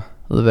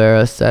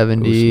 Oliveira,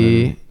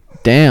 70. Usman,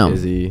 damn.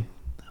 Izzy.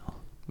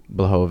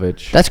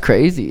 Blachowicz. That's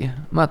crazy.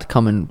 I'm about to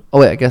come in. Oh,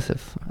 wait, I guess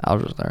if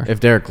Aljo's there. If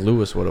Derek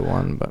Lewis would have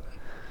won, but.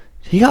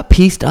 He got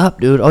pieced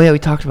up, dude. Oh, yeah, we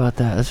talked about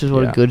that. This is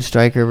what a good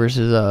striker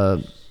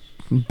versus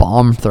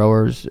bomb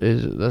throwers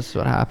is. That's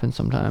what happens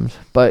sometimes.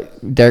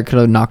 But Derek could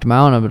have knocked him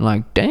out, and I've been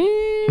like, dang.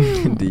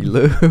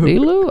 D-Lou. It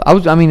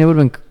would have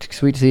been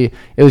sweet to see.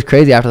 It was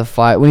crazy after the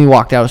fight. When he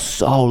walked out, it was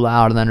so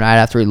loud. And then right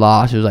after he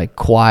lost, it was like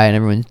quiet and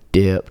everyone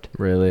dipped.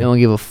 Really? They don't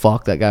give a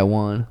fuck that guy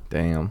won.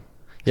 Damn.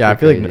 Yeah, I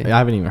feel like I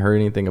haven't even heard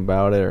anything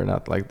about it or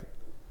not. Like.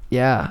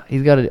 Yeah,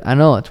 he's got to. I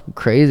know, it's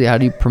crazy. How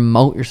do you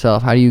promote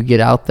yourself? How do you get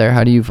out there?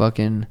 How do you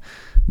fucking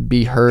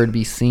be heard,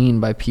 be seen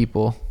by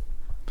people?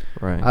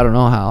 Right. I don't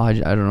know how. I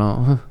don't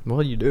know.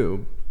 Well, you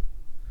do.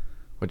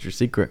 What's your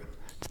secret?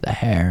 It's the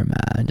hair,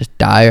 man. Just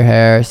dye your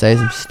hair, say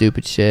some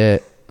stupid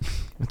shit.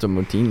 That's what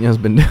Moutinho's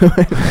been doing.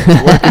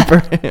 It's working for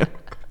him.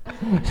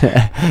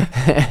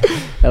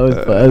 That was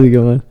fun. That was a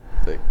good one.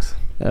 Thanks.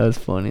 That was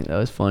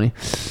funny.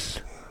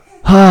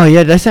 Oh,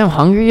 yeah. Did I say I'm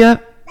hungry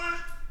yet?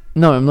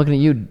 No, I'm looking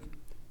at you.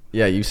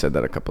 Yeah, you said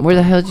that a couple Where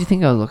times. the hell did you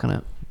think I was looking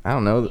at? I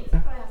don't know.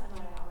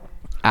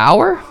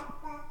 Hour?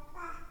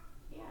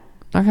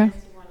 Okay.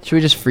 Should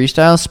we just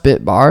freestyle,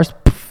 spit bars?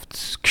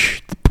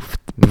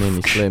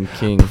 Mini Slim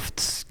King.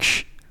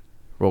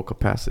 Roll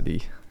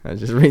capacity. I was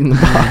just reading the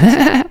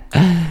box.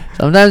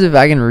 Sometimes if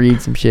I can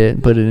read some shit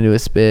and put it into a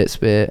spit.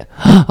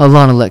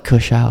 Alana, let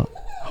Kush out.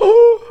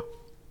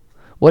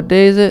 What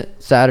day is it?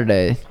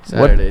 Saturday.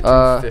 Saturday,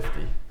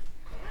 250.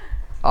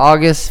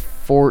 August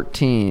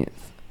 14th.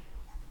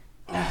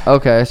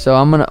 Okay, so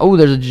I'm gonna. Oh,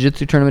 there's a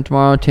jiu-jitsu tournament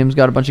tomorrow. Tim's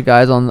got a bunch of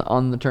guys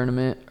on the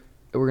tournament.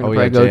 We're gonna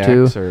probably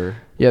go to.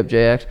 Yep,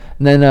 JX.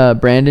 And then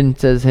Brandon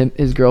says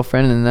his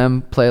girlfriend and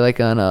them play like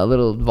on a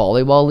little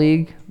volleyball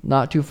league,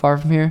 not too far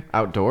from here.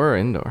 Outdoor or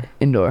indoor?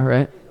 Indoor,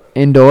 right?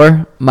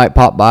 Indoor. Might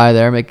pop by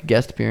there, make a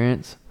guest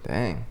appearance.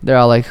 Dang. They're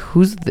all like,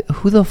 who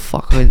the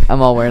fuck?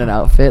 I'm all wearing an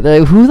outfit.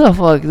 They're like, who the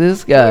fuck is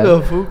this guy? Who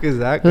the fuck is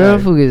that guy? Who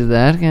the fuck is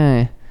that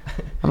guy?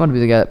 I'm gonna be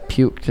the guy that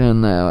puked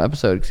in the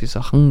episode because he's so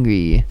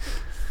hungry.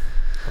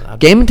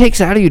 Gaming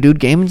takes it out of you, dude.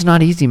 Gaming's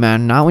not easy,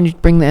 man. Not when you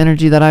bring the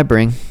energy that I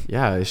bring.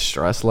 Yeah,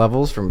 stress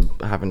levels from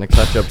having to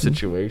clutch up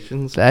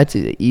situations. That's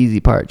the easy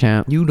part,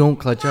 champ. You don't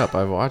clutch up.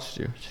 I've watched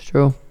you. It's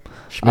true.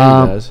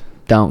 Schmitty does.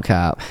 Don't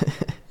cap.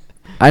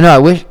 I know. I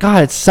wish.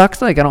 God, it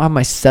sucks. Like I don't have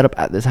my setup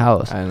at this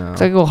house. I know.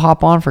 So I could go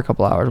hop on for a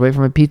couple hours, wait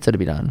for my pizza to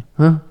be done.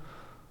 Huh?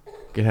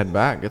 Could head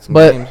back, get some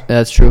But games.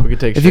 that's true. We could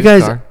take if you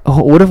Shit's guys,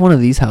 car. what if one of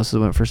these houses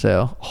went for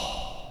sale?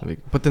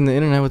 But then the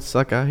internet would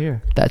suck out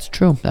here. That's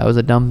true. That was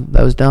dumb.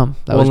 That was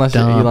Unless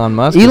dumb. Elon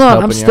Musk is Elon,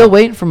 helping I'm you still out.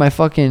 waiting for my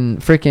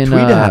freaking Tweet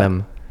at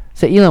him.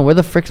 Say, Elon, where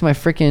the frick's my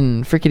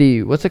freaking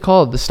frickety? What's it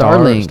called? The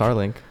Starlink.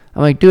 Starlink.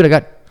 I'm like, dude, I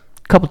got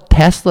a couple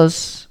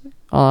Teslas. You know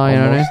what I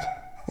mean? Almost.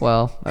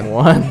 Well, I'm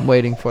One.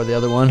 waiting for the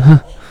other one.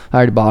 I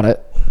already bought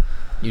it.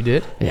 You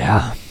did?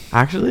 Yeah,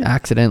 Actually?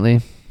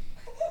 accidentally.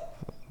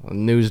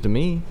 News to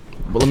me.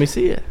 But let me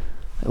see it.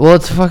 Well,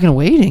 it's fucking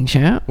waiting,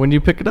 champ. When do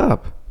you pick it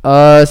up?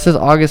 It says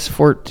August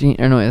 14th.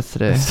 Or no, it's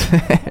today.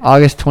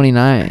 August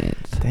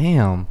 29th.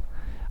 Damn.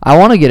 I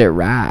want to get it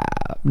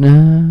wrapped.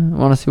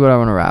 Want to see what I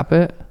want to wrap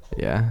it?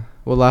 Yeah.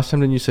 Well, last time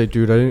didn't you say,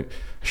 dude, I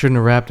shouldn't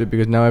have wrapped it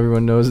because now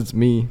everyone knows it's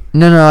me.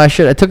 No, I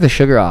should. I took the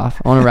sugar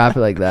off. I want to wrap it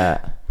like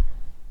that.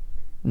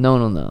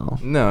 No.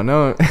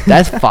 No.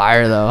 That's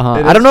fire though, huh?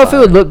 It I don't is know if it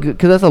would fire. look good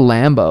because that's a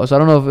Lambo, so I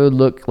don't know if it would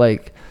look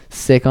like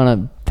sick on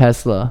a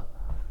Tesla.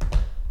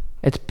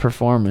 It's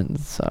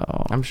performance,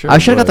 so I'm sure I it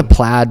should have got would. the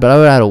plaid, but I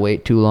would have had to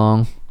wait too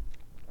long.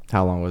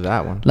 How long was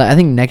that one? Like I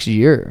think next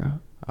year.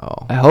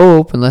 Oh. I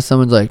hope, unless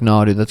someone's like,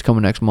 "No, dude, that's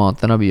coming next month,"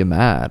 then I'll be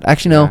mad.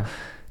 Actually, no, Yeah.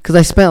 because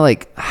I spent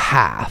like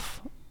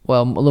half.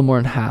 Well, a little more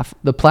than half.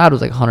 The plaid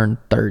was like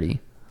 130,000.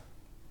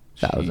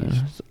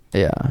 Jeez.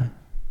 Yeah.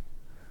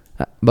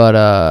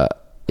 But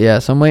yeah,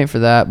 so I'm waiting for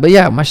that. But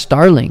yeah, my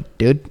Starlink,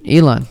 dude,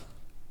 Elon.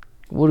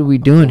 What are we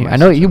doing here? I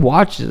know he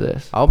watches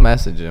this. I'll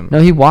message him. No,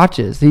 he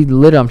watches. He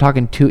literally, I'm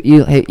talking to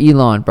hey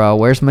Elon, bro.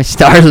 Where's my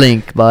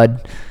Starlink,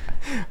 bud?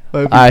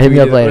 What if Alright, hit me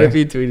up What later. if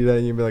he tweeted that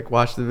and you'd be like,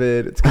 watch the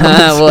vid. It's coming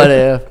What soon."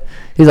 if?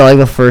 He's all like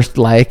the first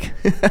like.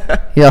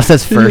 He all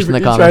says first in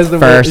the comments. He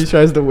First.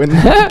 tries to win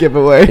the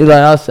giveaway. He's like,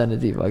 I'll send it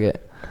to you. Fuck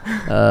it.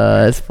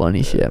 It's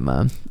funny shit,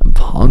 man. I'm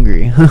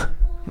hungry.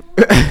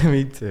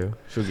 Me too.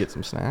 Should we get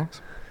some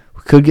snacks?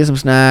 We could get some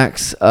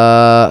snacks.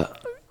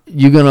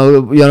 You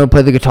gonna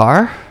play the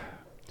guitar?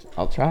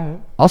 I'll try it.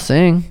 I'll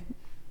sing.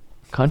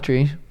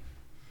 Country.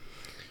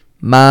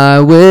 My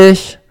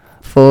wish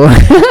for.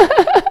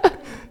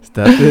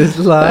 That is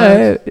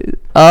life.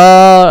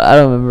 I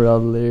don't remember all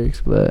the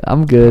lyrics, but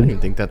I'm I don't good. even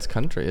think that's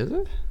country, is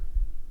it?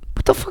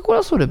 What the fuck? What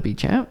else would it be,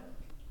 champ?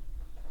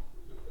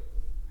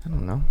 I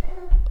don't know.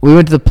 We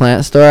went to the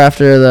plant store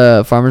after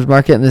the farmer's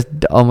market, and this.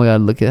 Oh my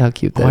god! Look at how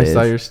cute that I is.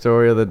 saw your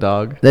story of the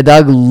dog. The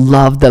dog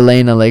loved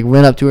Elena. Like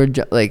went up to her.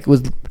 Like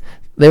was.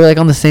 They were like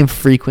on the same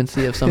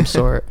frequency of some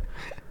sort.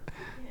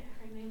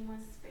 Her name was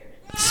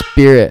Spirit.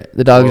 Spirit.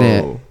 The dog's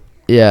name. Whoa.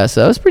 Yeah,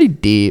 so that was pretty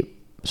deep.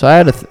 So I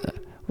had to.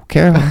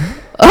 Careful.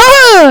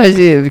 Ah, I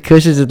see.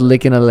 Kush is just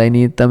licking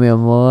Elenita, mi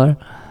amor.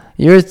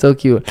 You're so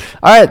cute.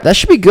 All right, that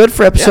should be good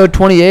for episode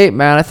 28,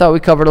 man. I thought we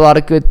covered a lot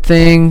of good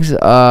things.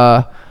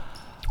 Oh,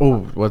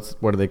 what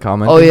are they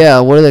commenting? Oh yeah,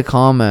 what do they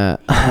comment?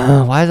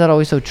 Why is that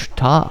always so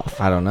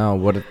tough? I don't know.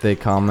 What did they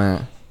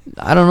comment?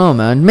 I don't know,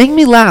 man. Make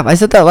me laugh. I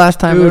said that last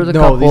time. There was a no,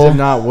 couple. these have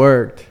not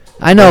worked.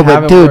 I know, They but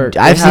haven't dude, worked.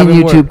 I've They seen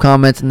haven't YouTube worked.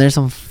 comments, and there's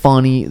some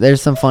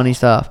funny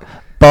stuff.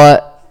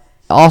 But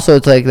also,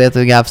 it's like they have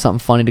to have something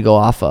funny to go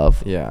off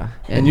of. Yeah.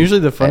 And- And usually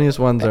the funniest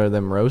ones are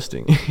them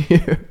roasting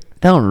you.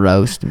 Don't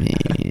roast me.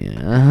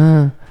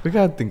 Uh-huh. We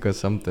gotta think of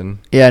something.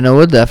 Yeah, no,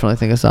 we'll definitely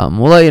think of something.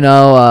 We'll let you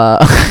know.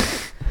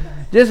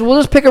 We'll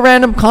just pick a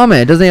random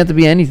comment. It doesn't have to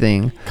be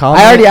anything.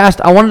 Comment- I already asked.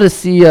 I wanted to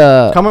see.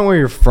 Comment where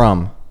you're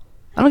from.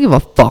 I don't give a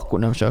fuck what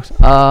no jokes.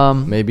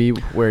 Maybe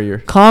where you're.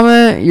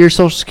 Comment your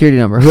social security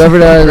number. Whoever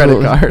does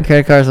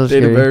Credit card. social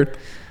Date of security. birth.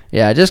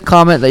 Yeah, just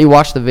comment that you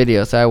watched the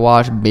video. Say I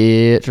watched,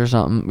 bitch, or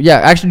something. Yeah,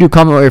 actually do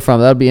comment where you're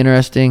from. That'd be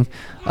interesting.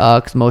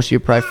 Cause most of you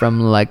are probably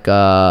from like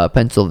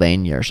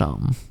Pennsylvania or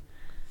something.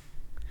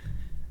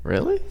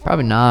 Really?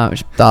 Probably not.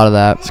 Just thought of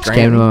that. Just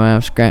came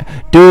to Scranton. my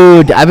mind.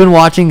 Dude, I've been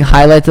watching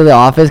highlights of The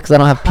Office because I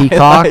don't have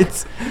Peacock.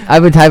 Highlights.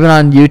 I've been typing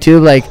on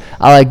YouTube like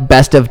I like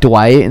best of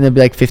Dwight, and it'll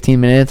be like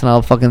 15 minutes, and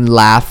I'll fucking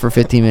laugh for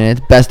 15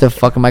 minutes. Best of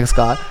fucking Michael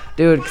Scott,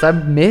 dude. Because I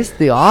missed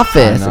The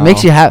Office. I It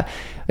makes know. you have.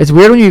 It's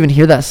weird when you even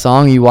hear that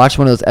song. You watch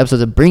one of those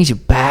episodes. It brings you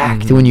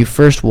back to when you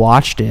first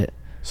watched it.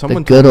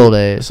 Someone the good told old me-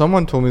 days.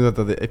 Someone told me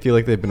that I feel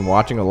like they've been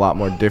watching a lot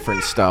more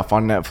different stuff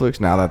on Netflix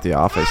now that The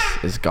Office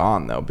is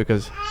gone, though,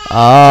 because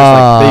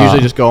they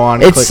usually just go on.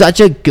 And It's click. such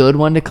a good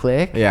one to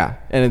click. Yeah,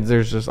 and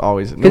there's just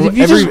always if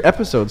you every just-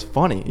 episode's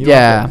funny. You don't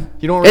Yeah, have to-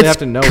 you don't really it's have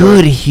to know.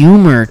 good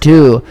humor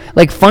too.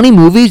 Like funny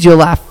movies, you'll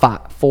laugh 4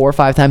 or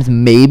 5 times,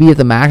 maybe at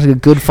the max. Like a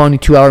good funny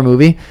 2-hour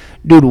movie,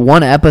 dude.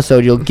 One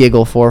episode you'll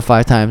giggle 4 or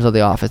 5 times on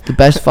The Office. The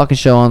best fucking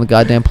show on the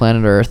goddamn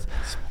planet Earth.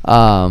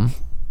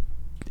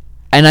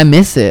 And I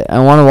miss it. I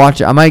want to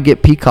watch it. I might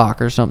get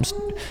Peacock or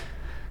something.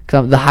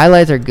 Cause the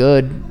highlights are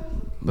good,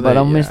 but I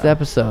don't miss the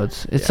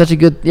episodes. It's such a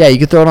good. Yeah, you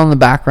could throw it on the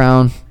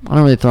background. I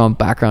don't really throw on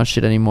background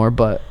shit anymore,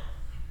 but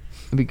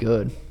it'd be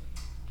good.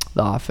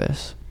 The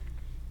Office.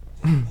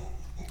 All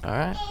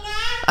right.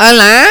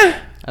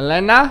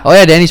 Elena? Oh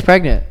yeah, Danny's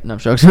pregnant. No, I'm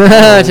joking.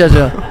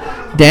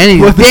 Danny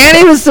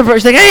was the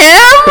first thing I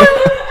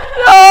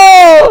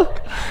am. No.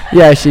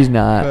 Yeah, she's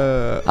not.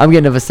 I'm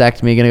getting a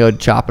vasectomy. Gonna go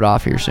chop it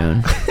off here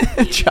soon.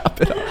 Chop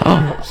it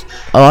off.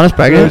 Alana's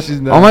pregnant? No, she's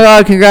not. Oh my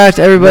God, congrats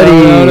to everybody.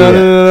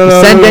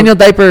 No. Send Daniel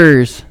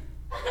diapers.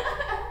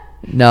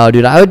 No,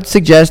 dude, I would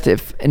suggest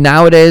if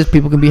nowadays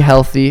people can be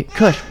healthy.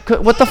 Kush,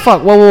 what the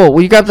fuck? Whoa.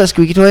 Will you grab that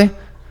squeaky toy?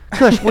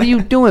 Kush, what are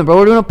you doing, bro?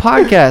 We're doing a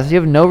podcast. You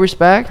have no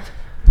respect?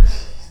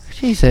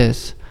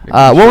 Jesus.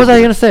 What was I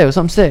going to say? It was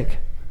something sick.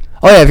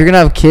 Oh, yeah, if you're going to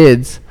have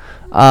kids,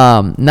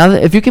 now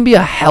that if you can be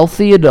a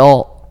healthy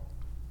adult,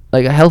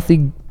 like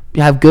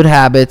have good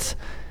habits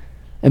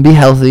and be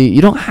healthy,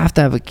 you don't have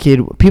to have a kid.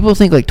 People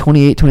think like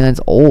 28, 29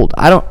 is old.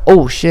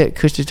 Oh, shit.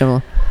 Kush just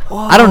jumped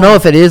on. I don't know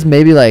if it is.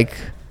 Maybe like,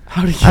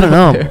 How did you I don't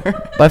know. there?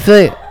 But I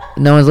feel like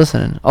no one's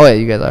listening. Oh, yeah,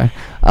 you guys are.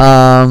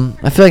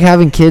 I feel like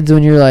having kids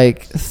when you're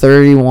like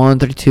 31,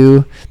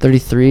 32,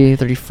 33,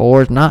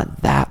 34 is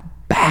not that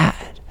bad.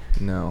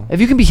 No. If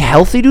you can be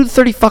healthy, dude,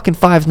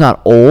 35 is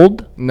not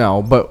old.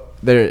 No, but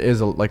there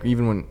is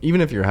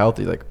even if you're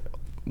healthy, like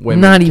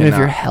women Not even if cannot-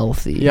 you're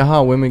healthy. Yeah,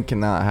 women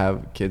cannot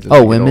have kids. As Oh,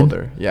 they get women?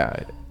 older. Yeah.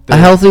 A There's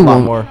healthy lot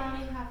woman- more. You can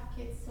only have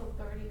kids till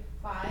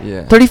 35.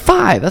 Yeah.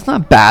 35, that's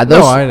not bad. No,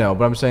 Those I know,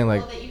 but I'm saying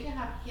like Well, that you can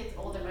have kids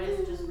older, but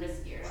it's just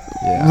riskier.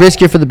 yeah,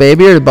 riskier for the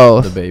baby or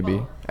both? the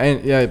baby,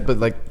 and yeah, but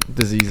like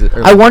diseases. Or,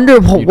 I like, wonder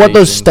what those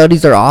mutations.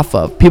 studies are off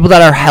of. People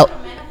that are healthy.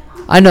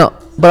 I know,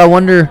 but I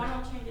wonder.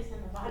 Hormonal changes in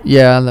the body.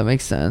 Yeah, that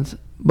makes sense.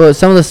 But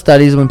some of the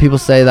studies, when people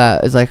say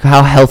that, is like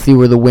how healthy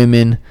were the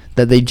women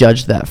that they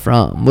judged that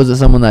from? Was it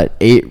someone that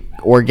ate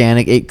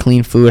organic, ate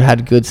clean food,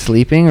 had good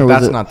sleeping, or was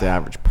That's it? not the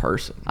average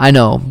person. I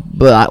know,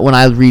 but when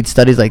I read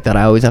studies like that,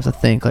 I always have to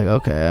think like,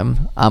 okay,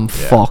 I'm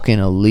fucking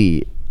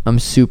elite. I'm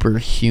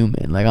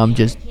superhuman. Like I'm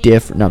just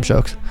different. No, I'm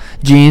jokes.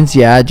 Genes,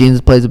 yeah,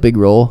 genes plays a big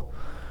role.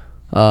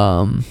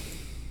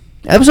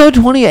 Episode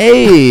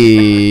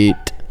 28.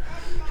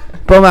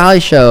 Bro Malley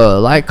Show.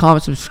 Like,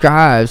 comment,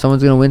 subscribe.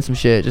 Someone's gonna win some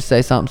shit. Just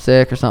say something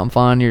sick or something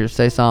fun. You just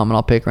say something, and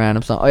I'll pick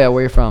random something. Oh yeah,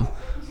 where you from?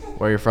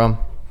 Where you're from?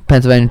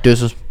 Pennsylvania.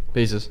 Deuces.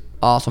 Pieces.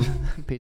 Awesome.